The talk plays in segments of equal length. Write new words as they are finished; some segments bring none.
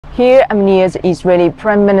Here, I'm near the Israeli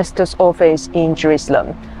Prime Minister's office in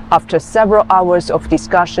Jerusalem. After several hours of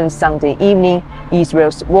discussion Sunday evening,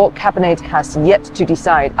 Israel's War Cabinet has yet to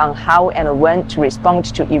decide on how and when to respond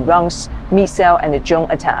to Iran's missile and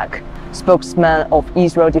drone attack. Spokesman of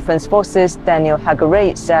Israel Defense Forces Daniel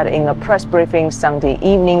Hagari said in a press briefing Sunday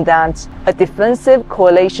evening that a defensive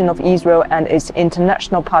coalition of Israel and its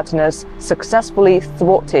international partners successfully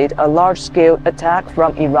thwarted a large-scale attack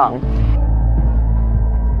from Iran.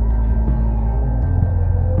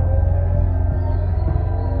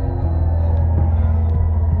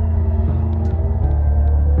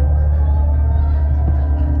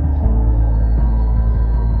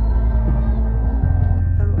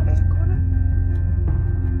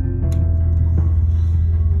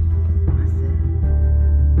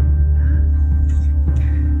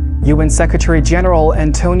 UN Secretary General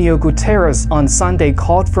Antonio Guterres on Sunday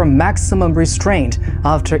called for maximum restraint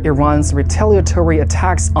after Iran's retaliatory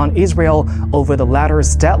attacks on Israel over the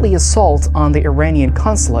latter's deadly assault on the Iranian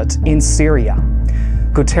consulate in Syria.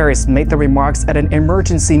 Guterres made the remarks at an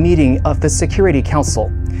emergency meeting of the Security Council.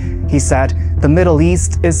 He said, "The Middle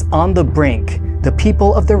East is on the brink. The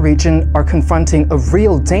people of the region are confronting a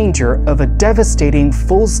real danger of a devastating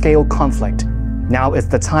full-scale conflict. Now is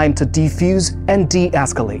the time to defuse and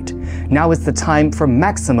de-escalate. Now is the time for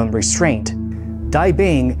maximum restraint." Dai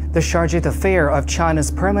Bing, the chargé d'affaires of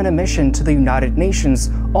China's permanent mission to the United Nations,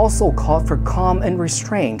 also called for calm and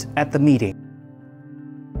restraint at the meeting.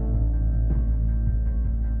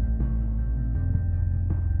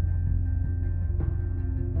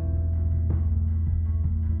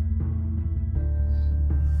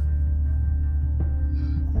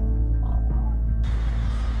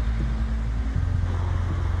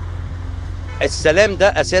 السلام ده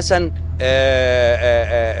أساساً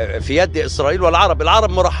في يد إسرائيل والعرب. العرب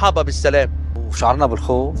مرحبة بالسلام وشعرنا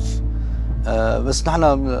بالخوف، بس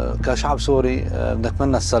نحن كشعب سوري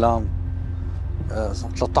بنتمنى السلام.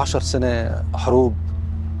 13 سنة حروب،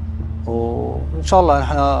 وإن شاء الله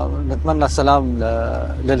نحن نتمنى السلام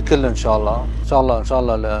للكل. إن شاء الله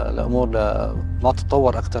الأمور ما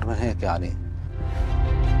تتطور أكثر من هيك يعني.